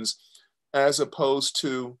tons as opposed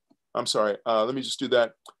to, I'm sorry, let me just do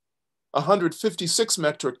that, 156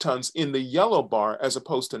 metric tons in the yellow bar as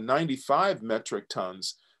opposed to 95 metric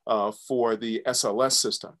tons for the SLS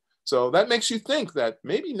system. So that makes you think that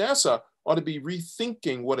maybe NASA ought to be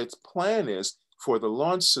rethinking what its plan is for the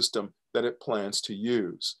launch system that it plans to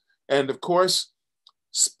use. And of course,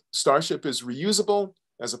 Starship is reusable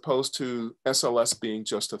as opposed to SLS being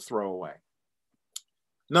just a throwaway.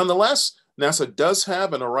 Nonetheless, NASA does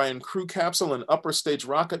have an Orion crew capsule and upper stage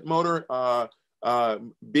rocket motor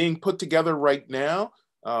being put together right now.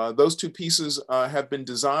 Those two pieces have been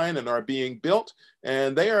designed and are being built,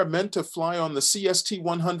 and they are meant to fly on the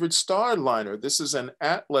CST-100 Starliner. This is an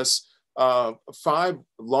Atlas 5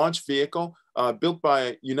 launch vehicle built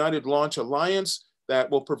by United Launch Alliance that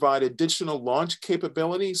will provide additional launch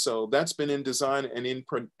capability. So that's been in design and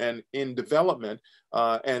in development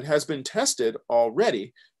and has been tested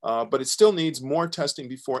already, but it still needs more testing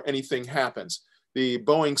before anything happens. The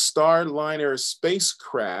Boeing Starliner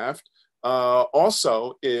spacecraft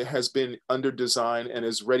also has been under design and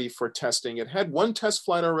is ready for testing. It had one test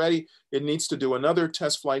flight already. It needs to do another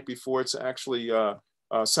test flight before it's actually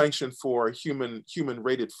sanctioned for human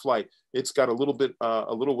rated flight. It's got a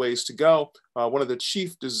little ways to go. One of the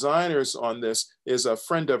chief designers on this is a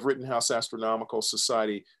friend of Rittenhouse Astronomical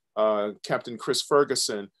Society, Captain Chris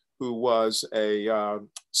Ferguson, who was a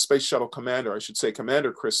space shuttle commander, I should say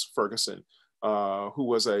Commander Chris Ferguson, who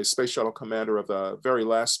was a space shuttle commander of the very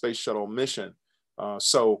last space shuttle mission.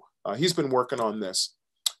 So he's been working on this.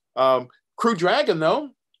 Crew Dragon, though,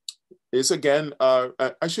 is again,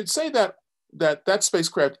 I should say that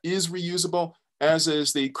spacecraft is reusable, as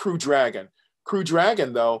is the Crew Dragon. Crew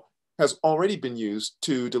Dragon, though, has already been used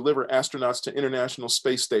to deliver astronauts to International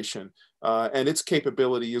Space Station, and its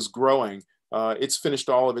capability is growing. It's finished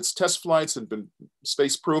all of its test flights and been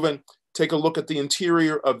space proven. Take a look at the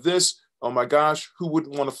interior of this. Oh my gosh, who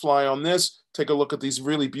wouldn't want to fly on this? Take a look at these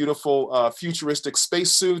really beautiful futuristic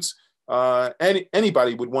spacesuits.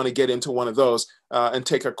 Anybody would want to get into one of those and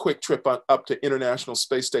take a quick trip up to International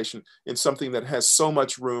Space Station in something that has so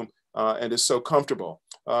much room and is so comfortable.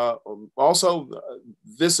 Also,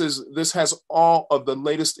 this has all of the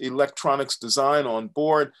latest electronics design on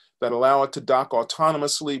board that allow it to dock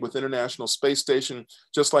autonomously with International Space Station,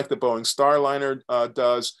 just like the Boeing Starliner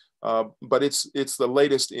does. But it's the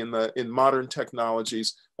latest in modern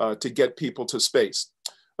technologies to get people to space.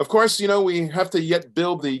 Of course, you know, we have to yet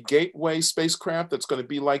build the Gateway spacecraft that's going to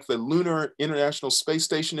be like the Lunar International Space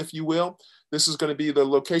Station, if you will. This is going to be the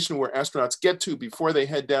location where astronauts get to before they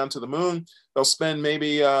head down to the moon. They'll spend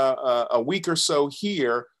maybe a week or so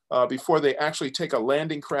here before they actually take a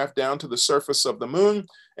landing craft down to the surface of the moon.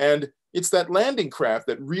 And it's that landing craft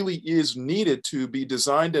that really is needed to be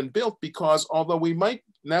designed and built, because although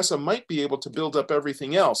NASA might be able to build up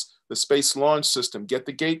everything else, the Space Launch System, get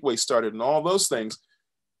the Gateway started and all those things,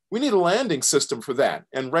 we need a landing system for that.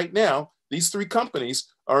 And right now, these three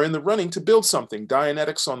companies are in the running to build something.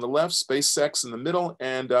 Dianetics on the left, SpaceX in the middle,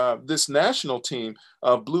 and this national team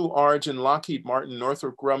of Blue Origin, Lockheed Martin,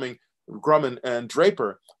 Northrop Grumman, and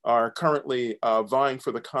Draper are currently vying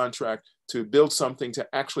for the contract to build something to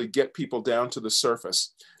actually get people down to the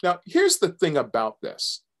surface. Now, here's the thing about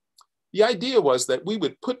this. The idea was that we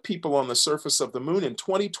would put people on the surface of the moon in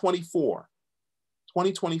 2024.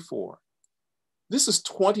 2024. This is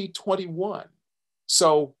 2021.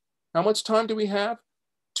 So how much time do we have?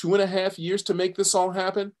 2.5 years to make this all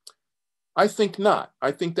happen? I think not.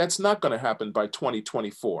 I think that's not going to happen by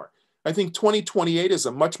 2024. I think 2028 is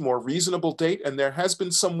a much more reasonable date, and there has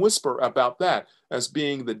been some whisper about that as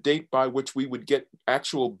being the date by which we would get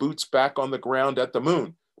actual boots back on the ground at the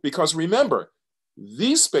moon. Because remember,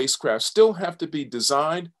 these spacecraft still have to be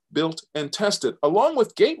designed, built, and tested, along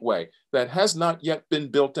with Gateway that has not yet been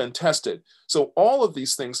built and tested. So all of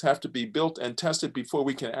these things have to be built and tested before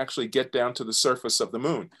we can actually get down to the surface of the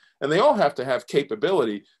moon. And they all have to have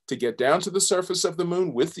capability to get down to the surface of the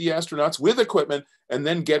moon with the astronauts, with equipment, and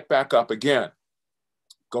then get back up again.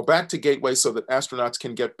 Go back to Gateway so that astronauts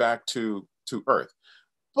can get back to Earth.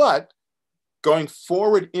 But going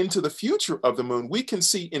forward into the future of the moon, we can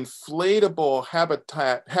see inflatable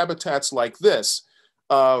habitats like this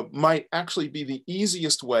might actually be the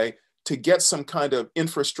easiest way to get some kind of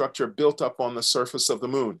infrastructure built up on the surface of the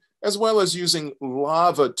moon, as well as using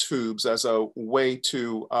lava tubes as a way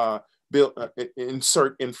to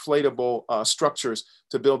insert inflatable structures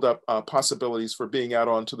to build up possibilities for being out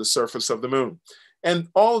onto the surface of the moon. And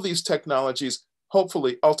all of these technologies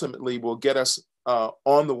hopefully ultimately will get us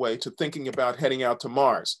on the way to thinking about heading out to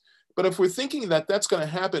Mars. But if we're thinking that that's going to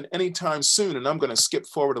happen anytime soon, and I'm going to skip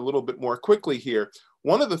forward a little bit more quickly here,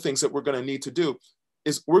 one of the things that we're going to need to do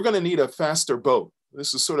is we're going to need a faster boat.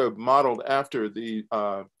 This is sort of modeled after the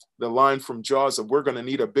line from Jaws of we're going to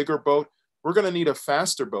need a bigger boat. We're going to need a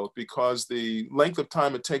faster boat because the length of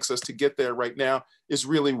time it takes us to get there right now is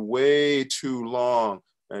really way too long.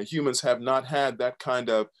 Humans have not had that kind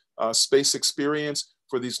of space experience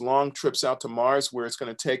for these long trips out to Mars, where it's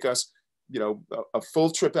going to take us, a full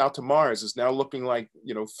trip out to Mars is now looking like,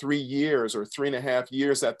 3 years or 3.5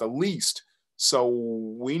 years at the least. So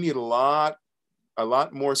we need a lot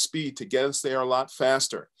more speed to get us there a lot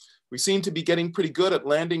faster. We seem to be getting pretty good at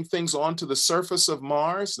landing things onto the surface of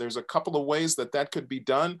Mars. There's a couple of ways that that could be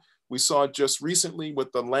done. We saw just recently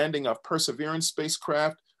with the landing of Perseverance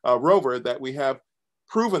spacecraft rover that we have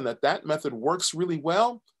proven that that method works really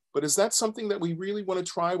well. But is that something that we really want to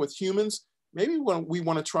try with humans? Maybe we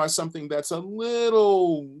want to try something that's a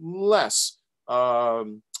little less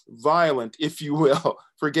violent, if you will,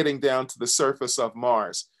 for getting down to the surface of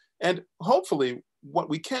Mars. And hopefully what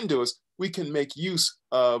we can do is we can make use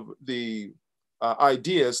of the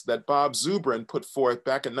ideas that Bob Zubrin put forth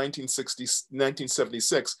back in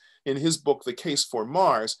 1976 in his book, The Case for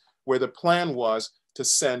Mars, where the plan was to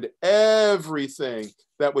send everything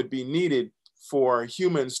that would be needed for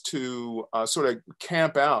humans to sort of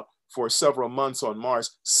camp out for several months on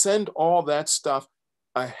Mars, send all that stuff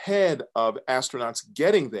ahead of astronauts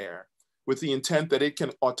getting there with the intent that it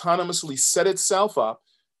can autonomously set itself up,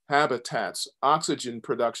 habitats, oxygen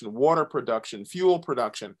production, water production, fuel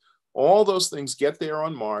production, all those things get there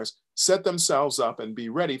on Mars, set themselves up and be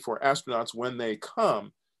ready for astronauts when they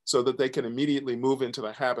come so that they can immediately move into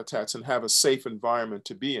the habitats and have a safe environment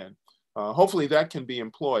to be in. Hopefully that can be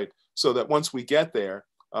employed so that once we get there,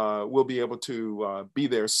 we'll be able to be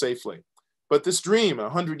there safely. But this dream,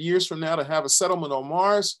 100 years from now, to have a settlement on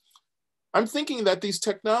Mars, I'm thinking that these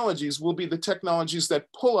technologies will be the technologies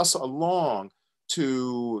that pull us along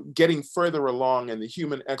to getting further along in the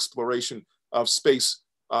human exploration of space.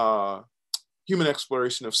 Last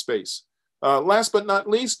but not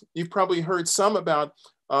least, you've probably heard some about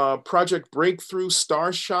Project Breakthrough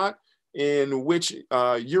Starshot, in which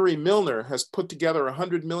Yuri Milner has put together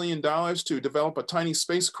 $100 million to develop a tiny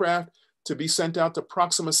spacecraft to be sent out to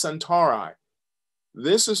Proxima Centauri.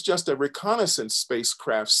 This is just a reconnaissance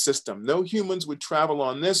spacecraft system. No humans would travel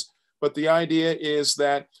on this, but the idea is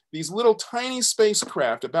that these little tiny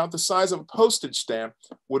spacecraft, about the size of a postage stamp,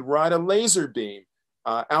 would ride a laser beam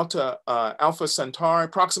out to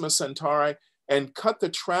Proxima Centauri, and cut the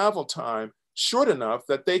travel time short enough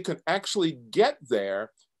that they could actually get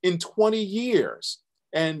there in 20 years.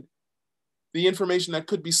 And the information that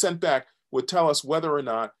could be sent back would tell us whether or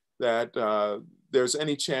not that there's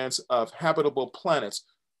any chance of habitable planets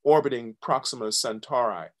orbiting Proxima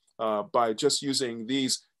Centauri by just using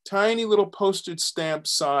these tiny little postage stamp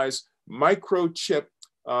size microchip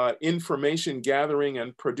information gathering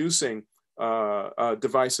and producing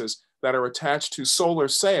devices that are attached to solar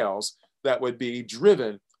sails that would be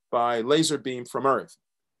driven by laser beam from Earth.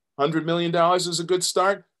 $100 million is a good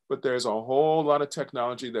start, but there's a whole lot of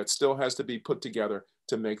technology that still has to be put together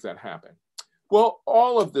to make that happen. Well,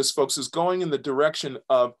 all of this, folks, is going in the direction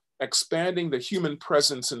of expanding the human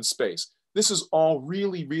presence in space. This is all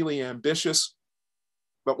really, really ambitious.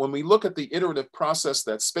 But when we look at the iterative process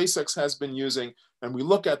that SpaceX has been using, and we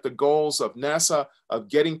look at the goals of NASA of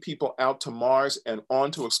getting people out to Mars and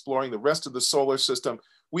on to exploring the rest of the solar system,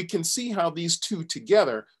 we can see how these two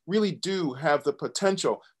together really do have the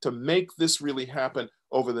potential to make this really happen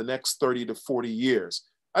over the next 30 to 40 years.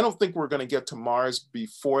 I don't think we're going to get to Mars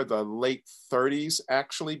before the late 30s,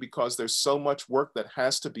 actually, because there's so much work that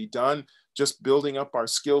has to be done just building up our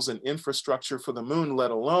skills and infrastructure for the moon,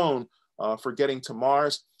 let alone for getting to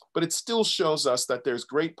Mars. But it still shows us that there's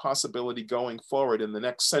great possibility going forward in the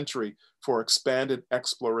next century for expanded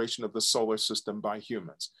exploration of the solar system by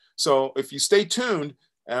humans. So if you stay tuned,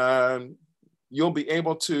 you'll be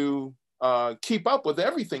able to keep up with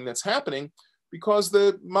everything that's happening, because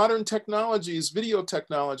the modern technologies, video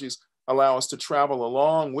technologies, allow us to travel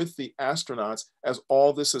along with the astronauts as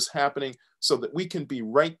all this is happening, so that we can be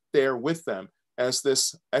right there with them as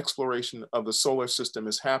this exploration of the solar system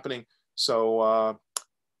is happening. So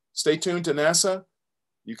stay tuned to NASA.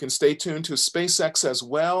 You can stay tuned to SpaceX as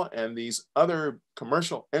well, and these other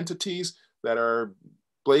commercial entities that are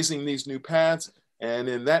blazing these new paths. And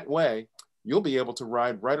in that way, you'll be able to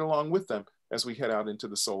ride right along with them as we head out into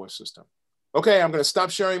the solar system. Okay, I'm going to stop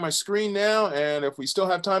sharing my screen now. And if we still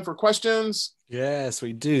have time for questions. Yes,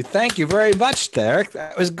 we do. Thank you very much, Derrick.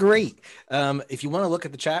 That was great. If you want to look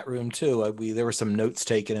at the chat room too, there were some notes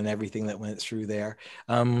taken and everything that went through there.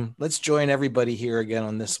 Let's join everybody here again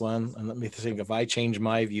on this one. And let me think, if I change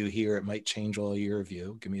my view here, it might change all your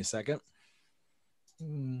view. Give me a second.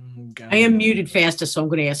 I am muted fastest, so I'm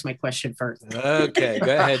going to ask my question first. Okay,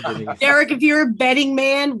 go ahead, Denise. Derrick, if you're a betting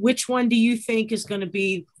man, which one do you think is going to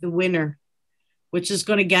be the winner? Which is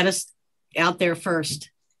going to get us out there first?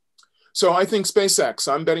 So I think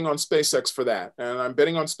SpaceX. I'm betting on SpaceX for that. And I'm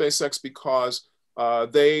betting on SpaceX because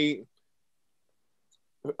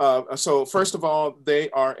so first of all, they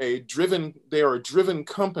are a driven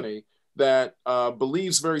company that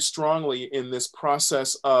believes very strongly in this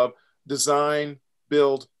process of design,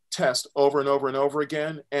 build, test over and over and over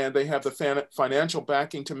again. And they have the financial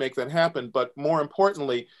backing to make that happen. But more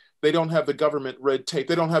importantly, they don't have the government red tape.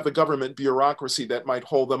 They don't have the government bureaucracy that might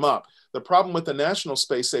hold them up. The problem with the national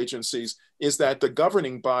space agencies is that the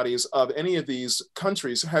governing bodies of any of these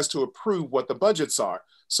countries has to approve what the budgets are.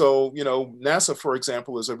 So, you know, NASA, for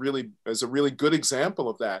example, is a really good example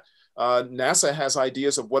of that. NASA has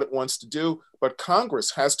ideas of what it wants to do, but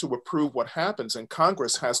Congress has to approve what happens, and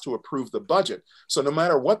Congress has to approve the budget. So no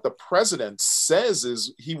matter what the president says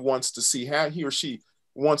is he or she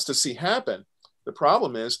wants to see happen, the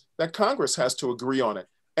problem is that Congress has to agree on it.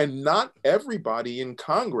 And not everybody in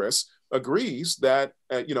Congress agrees that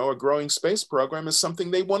a growing space program is something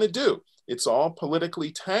they want to do. It's all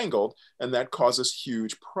politically tangled, and that causes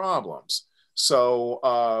huge problems. So,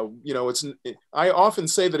 I often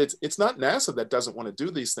say that it's not NASA that doesn't want to do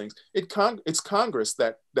these things. It's Congress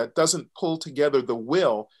that doesn't pull together the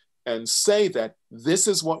will and say that this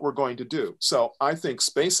is what we're going to do. So I think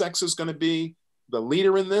SpaceX is going to be the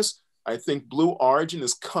leader in this. I think Blue Origin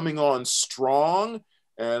is coming on strong,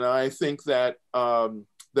 and I think that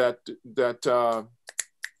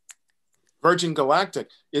Virgin Galactic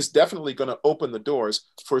is definitely going to open the doors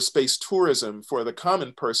for space tourism for the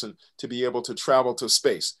common person to be able to travel to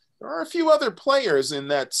space. There are a few other players in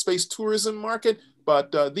that space tourism market,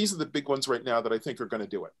 but these are the big ones right now that I think are going to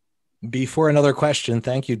do it. Before another question,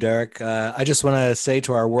 thank you, Derrick. I just want to say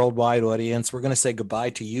to our worldwide audience, we're going to say goodbye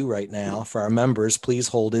to you right now. For our members, please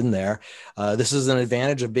hold in there. This is an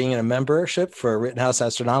advantage of being in a membership for Rittenhouse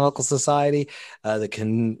Astronomical Society.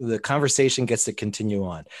 The conversation gets to continue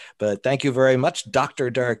on. But thank you very much, Dr.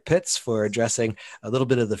 Derrick Pitts, for addressing a little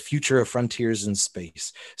bit of the future of frontiers in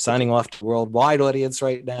space. Signing off to the worldwide audience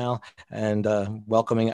right now, and welcoming